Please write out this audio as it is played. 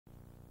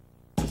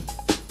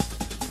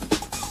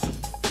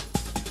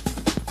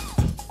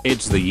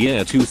It's the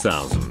year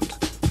 2000.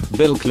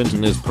 Bill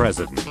Clinton is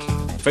president.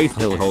 Faith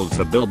Hill holds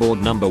the Billboard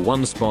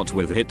 #1 spot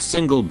with hit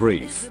single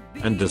Brief,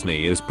 and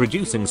Disney is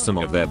producing some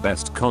of their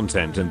best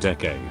content in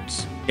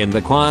decades. In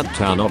the quiet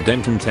town of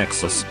Denton,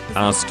 Texas,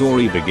 our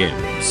story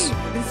begins.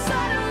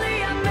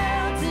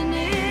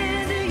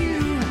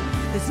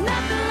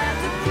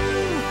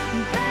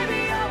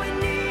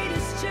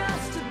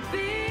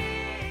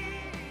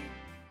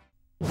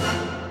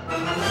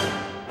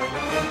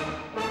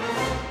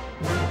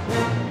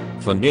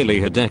 For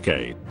nearly a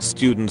decade,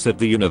 students at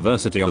the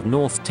University of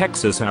North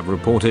Texas have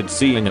reported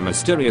seeing a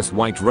mysterious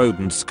white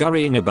rodent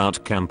scurrying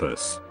about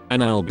campus,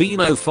 an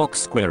albino fox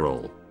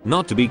squirrel.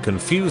 Not to be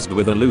confused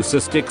with a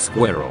leucistic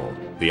squirrel,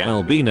 the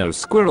albino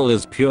squirrel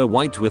is pure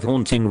white with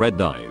haunting red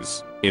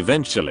eyes.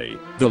 Eventually,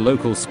 the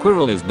local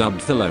squirrel is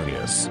dubbed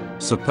Thelonious,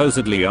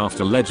 supposedly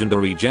after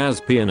legendary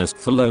jazz pianist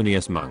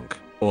Thelonious Monk,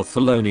 or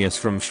Thelonious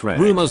from Shrek.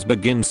 Rumors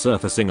begin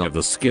surfacing of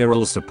the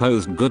squirrel's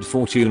supposed good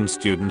fortune,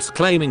 students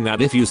claiming that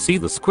if you see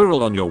the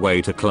squirrel on your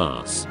way to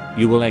class,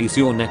 you will ace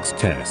your next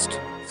test.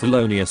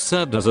 Thelonious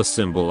served as a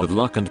symbol of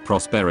luck and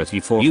prosperity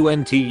for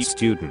UNT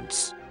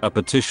students. A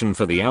petition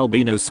for the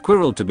albino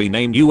squirrel to be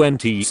named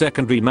UNT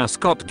secondary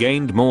mascot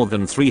gained more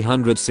than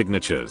 300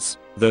 signatures,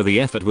 though the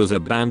effort was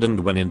abandoned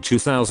when in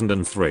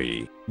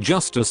 2003,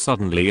 just as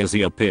suddenly as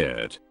he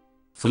appeared,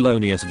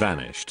 Thelonious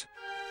vanished.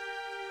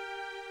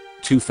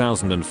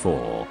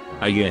 2004.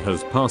 A year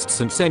has passed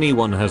since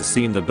anyone has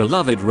seen the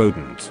beloved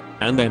rodent,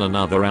 and then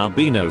another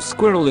albino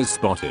squirrel is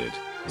spotted.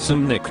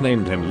 Some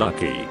nicknamed him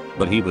Lucky,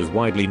 but he was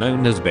widely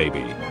known as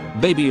Baby.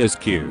 Baby is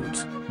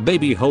cute.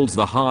 Baby holds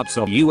the hearts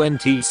of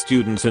UNT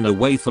students in a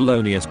way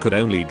Thelonious could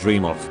only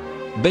dream of.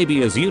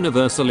 Baby is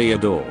universally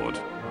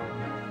adored.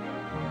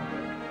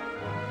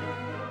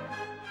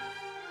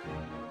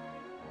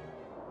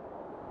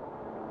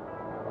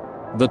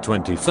 The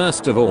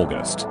 21st of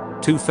August,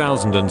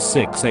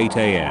 2006, 8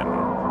 AM.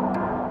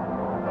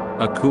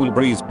 A cool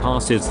breeze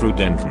passes through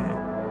Denton.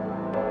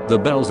 The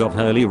bells of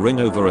Hurley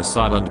ring over a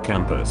silent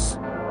campus.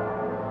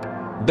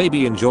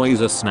 Baby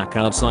enjoys a snack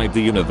outside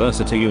the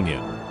University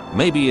Union.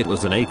 Maybe it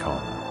was an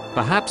acorn.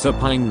 Perhaps a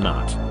pine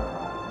nut.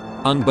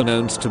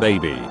 Unbeknownst to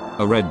Baby,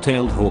 a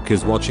red-tailed hawk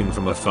is watching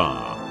from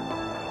afar.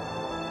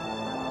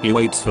 He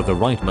waits for the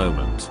right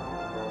moment.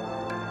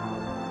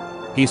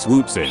 He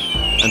swoops in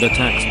and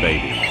attacks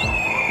Baby.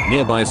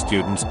 Nearby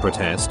students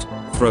protest,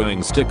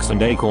 throwing sticks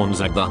and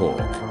acorns at the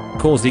hawk,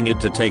 causing it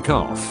to take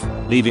off,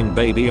 leaving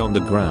Baby on the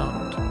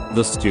ground.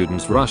 The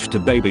students rush to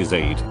Baby's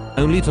aid,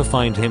 only to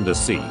find him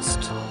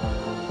deceased.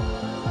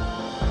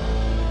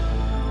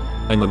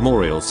 A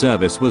memorial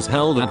service was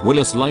held at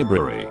Willis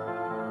Library.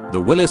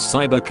 The Willis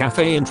Cyber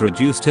Cafe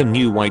introduced a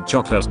new white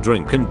chocolate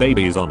drink in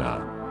Baby's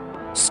honor.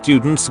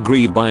 Students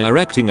grieve by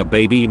erecting a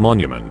Baby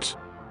monument.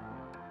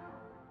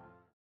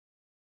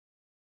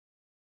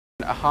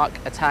 A hawk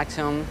attacked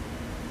him.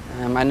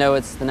 I know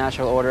it's the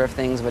natural order of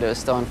things, but it was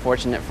still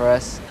unfortunate for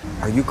us.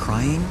 Are you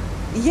crying?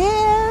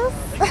 Yes.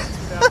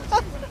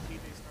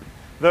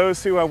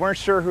 Those who weren't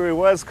sure who he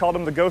was called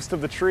him the ghost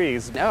of the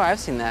trees. No, I've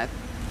seen that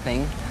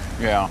thing.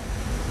 Yeah.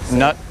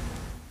 Nut.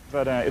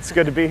 But it's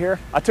good to be here.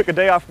 I took a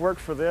day off work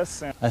for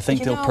this. And I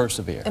think they'll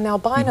persevere. An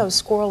albino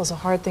squirrel is a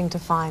hard thing to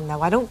find,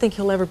 though. I don't think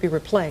he'll ever be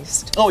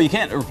replaced. Oh, you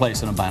can't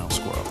replace an albino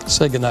squirrel.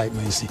 Say goodnight,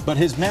 Macy. But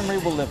his memory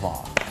will live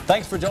on.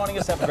 Thanks for joining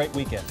us. Have a great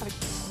weekend.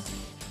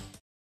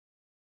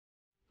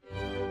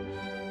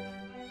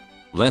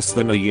 Less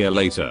than a year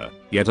later,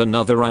 yet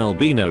another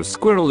albino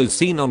squirrel is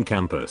seen on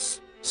campus.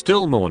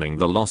 Still mourning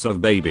the loss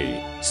of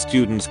Baby,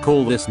 students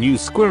call this new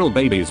squirrel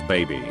Baby's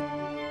baby.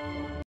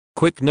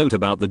 Quick note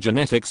about the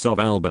genetics of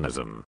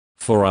albinism.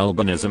 For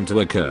albinism to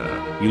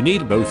occur, you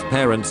need both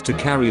parents to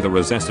carry the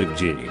recessive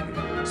gene.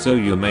 So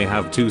you may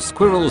have two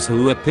squirrels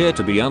who appear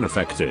to be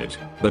unaffected,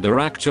 but are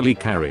actually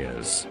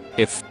carriers.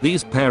 If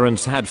these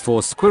parents had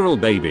 4 squirrel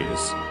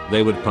babies,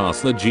 they would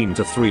pass the gene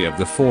to 3 of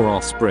the 4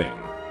 offspring,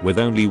 with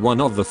only 1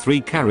 of the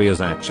 3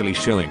 carriers actually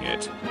showing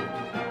it.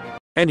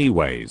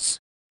 Anyways,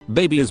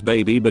 Baby's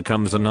baby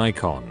becomes an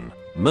icon.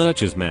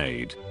 Merch is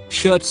made,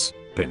 shirts,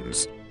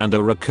 pins, and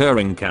a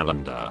recurring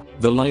calendar.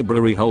 The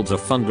library holds a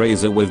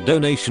fundraiser with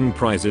donation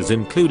prizes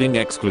including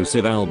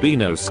exclusive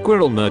albino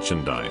squirrel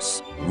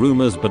merchandise.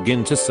 Rumors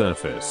begin to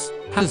surface.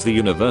 Has the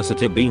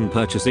university been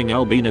purchasing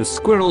albino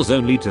squirrels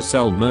only to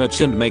sell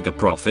merch and make a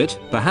profit?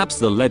 Perhaps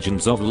the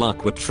legends of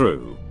luck were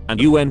true, and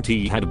UNT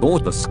had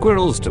bought the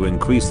squirrels to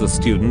increase the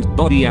student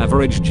body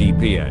average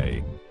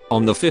GPA.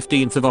 On the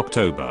 15th of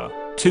October,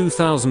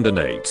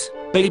 2008,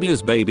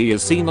 Baby's baby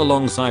is seen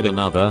alongside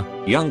another,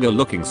 younger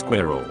looking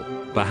squirrel.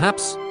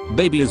 Perhaps,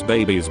 Baby's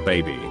baby's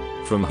baby.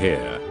 From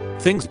here,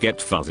 things get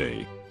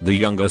fuzzy. The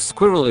younger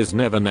squirrel is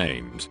never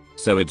named,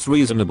 so it's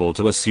reasonable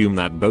to assume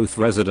that both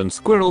resident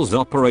squirrels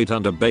operate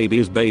under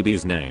Baby's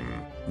baby's name.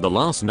 The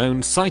last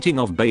known sighting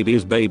of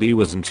Baby's baby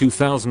was in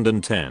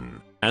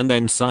 2010, and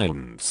then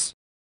silence.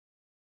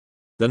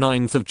 The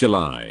 9th of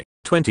July,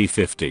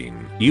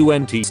 2015,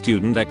 UNT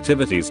Student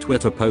Activities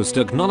Twitter post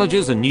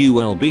acknowledges a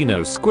new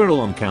albino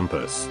squirrel on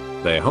campus.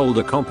 They hold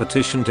a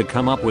competition to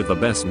come up with the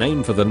best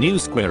name for the new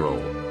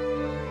squirrel.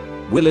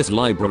 Willis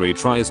Library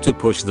tries to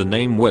push the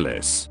name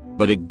Willis,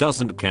 but it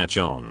doesn't catch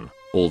on.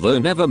 Although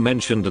never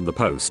mentioned in the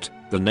post,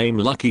 the name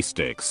Lucky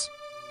sticks.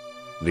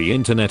 The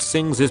internet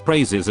sings his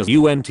praises as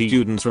UNT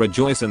students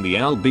rejoice in the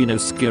Albino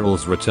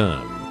Squirrel's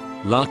return.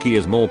 Lucky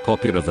is more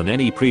popular than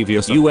any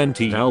previous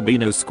UNT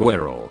Albino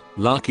Squirrel.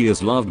 Lucky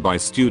is loved by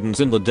students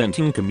in the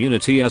Denton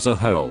community as a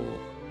whole.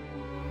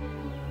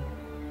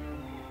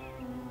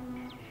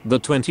 The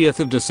 20th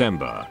of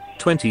December,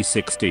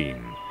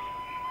 2016.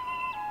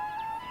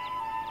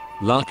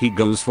 Lucky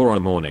goes for a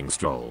morning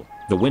stroll,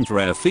 the winter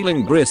air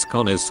feeling brisk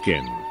on his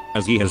skin,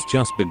 as he has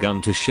just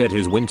begun to shed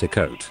his winter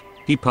coat.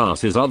 He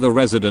passes other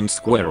resident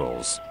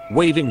squirrels,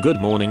 waving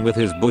good morning with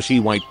his bushy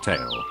white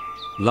tail.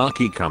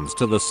 Lucky comes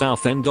to the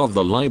south end of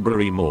the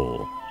library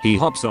mall. He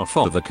hops off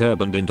of the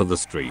curb and into the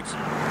street.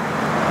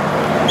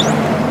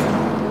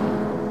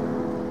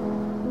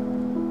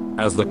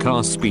 As the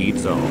car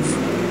speeds off,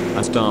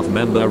 a staff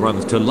member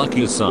runs to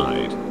Lucky's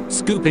side,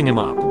 scooping him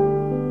up.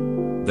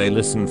 They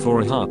listen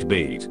for a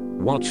heartbeat,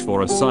 watch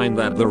for a sign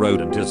that the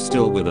rodent is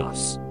still with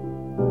us.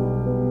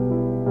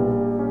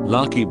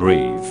 Lucky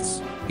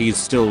breathes. He's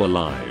still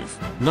alive.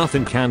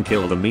 Nothing can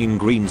kill the mean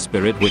green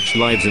spirit which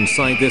lives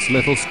inside this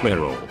little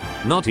squirrel.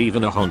 Not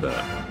even a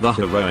Honda. The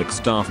heroic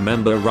staff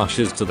member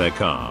rushes to their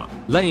car,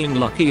 laying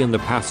Lucky in the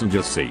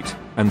passenger seat,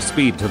 and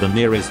speed to the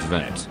nearest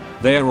vet.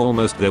 They're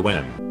almost there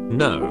when,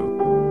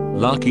 no.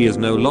 Lucky is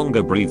no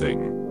longer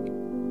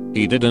breathing.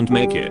 He didn't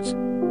make it.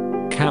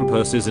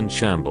 Campus is in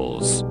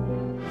shambles.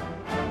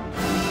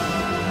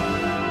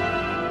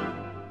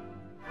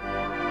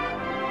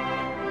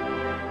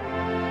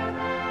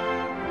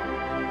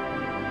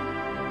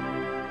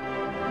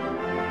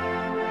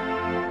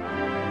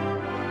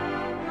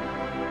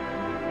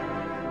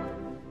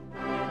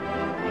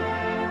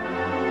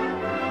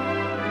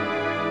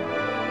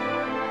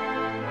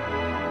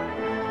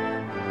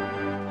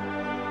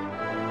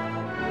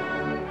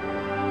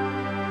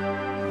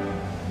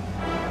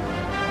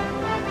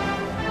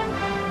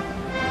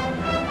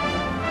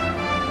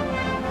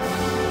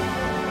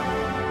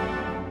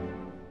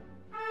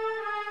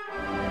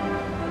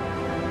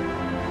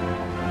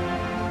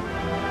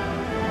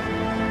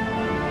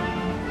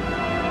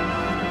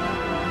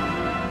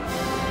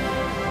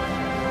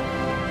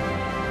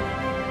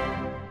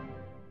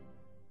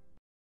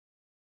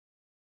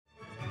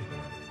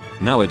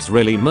 Now it's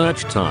really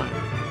merch time.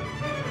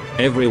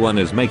 Everyone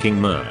is making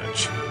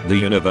merch. The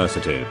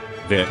university,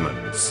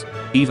 Vietnamese,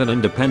 even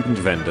independent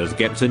vendors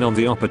get in on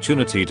the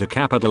opportunity to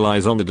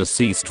capitalize on the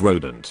deceased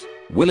rodent.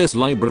 Willis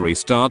Library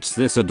starts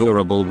this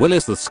adorable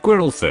Willis the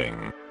Squirrel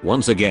thing.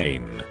 Once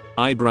again,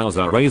 eyebrows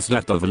are raised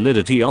at the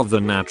validity of the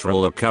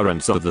natural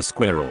occurrence of the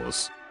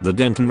squirrels. The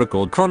Denton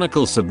Record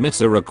Chronicle submits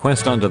a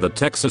request under the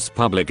Texas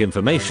Public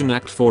Information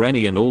Act for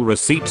any and all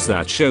receipts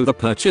that show the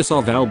purchase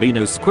of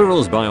albino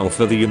squirrels by or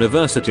for the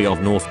University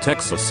of North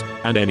Texas,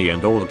 and any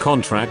and all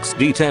contracts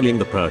detailing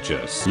the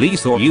purchase,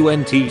 lease or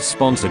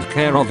UNT-sponsored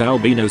care of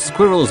albino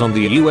squirrels on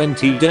the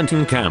UNT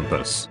Denton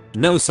campus.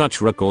 No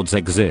such records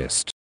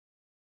exist.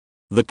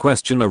 The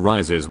question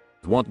arises,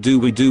 what do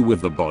we do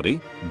with the body?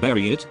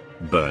 Bury it?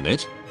 Burn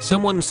it?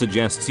 Someone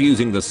suggests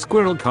using the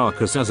squirrel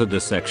carcass as a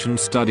dissection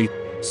study.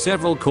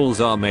 Several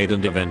calls are made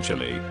and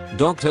eventually,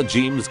 Dr.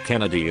 James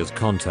Kennedy is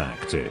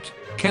contacted.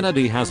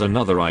 Kennedy has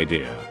another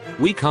idea.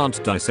 We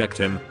can't dissect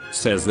him,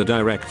 says the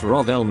director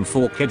of Elm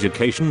Fork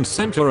Education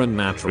Center and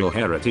Natural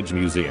Heritage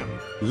Museum.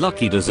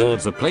 Lucky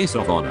deserves a place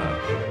of honor.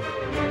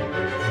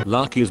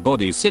 Lucky's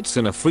body sits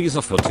in a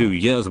freezer for 2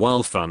 years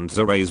while funds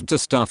are raised to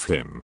stuff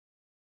him.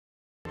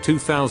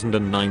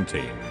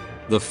 2019.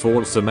 The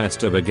fall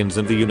semester begins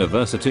and the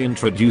university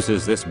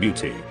introduces this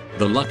beauty,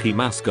 the Lucky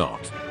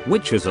mascot,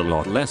 which is a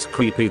lot less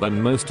creepy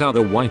than most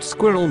other white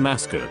squirrel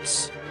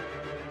mascots.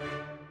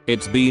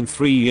 It's been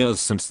 3 years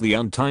since the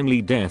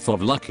untimely death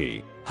of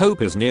Lucky.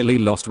 Hope is nearly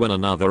lost when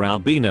another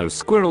albino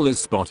squirrel is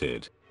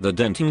spotted. The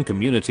Denton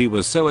community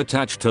was so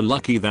attached to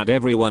Lucky that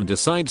everyone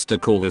decides to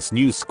call this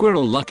new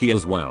squirrel Lucky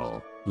as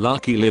well.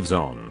 Lucky lives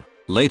on.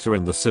 Later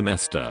in the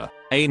semester,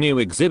 a new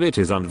exhibit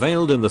is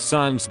unveiled in the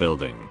science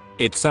building.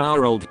 It's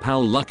our old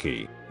pal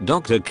Lucky.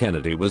 Dr.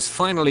 Kennedy was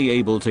finally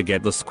able to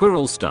get the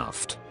squirrel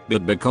stuffed,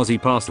 but because he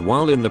passed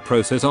while in the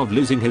process of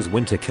losing his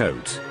winter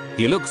coat,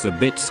 he looks a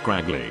bit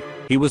scraggly.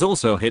 He was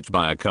also hit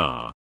by a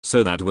car,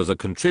 so that was a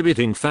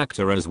contributing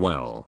factor as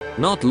well.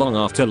 Not long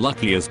after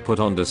Lucky is put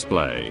on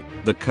display,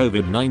 the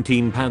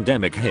COVID-19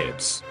 pandemic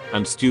hits,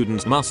 and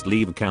students must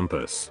leave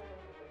campus.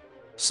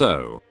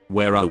 So,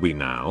 where are we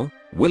now?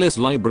 Willis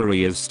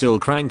Library is still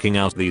cranking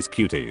out these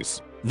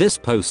cuties. This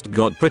post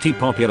got pretty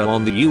popular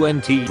on the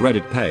UNT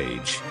Reddit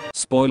page.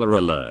 Spoiler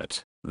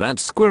alert. That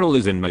squirrel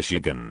is in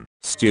Michigan.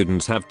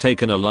 Students have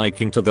taken a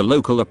liking to the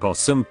local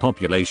opossum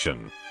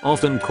population,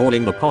 often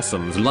calling the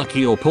possums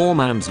Lucky or poor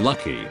man's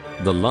Lucky.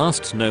 The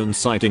last known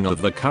sighting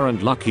of the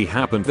current Lucky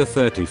happened the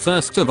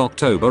 31st of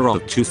October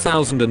of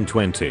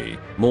 2020,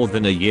 more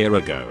than a year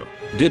ago.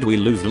 Did we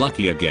lose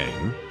Lucky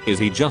again? Is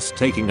he just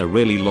taking a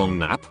really long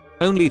nap?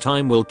 Only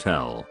time will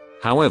tell.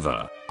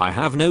 However, I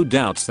have no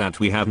doubts that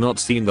we have not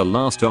seen the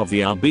last of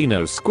the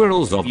albino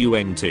squirrels of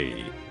UNT.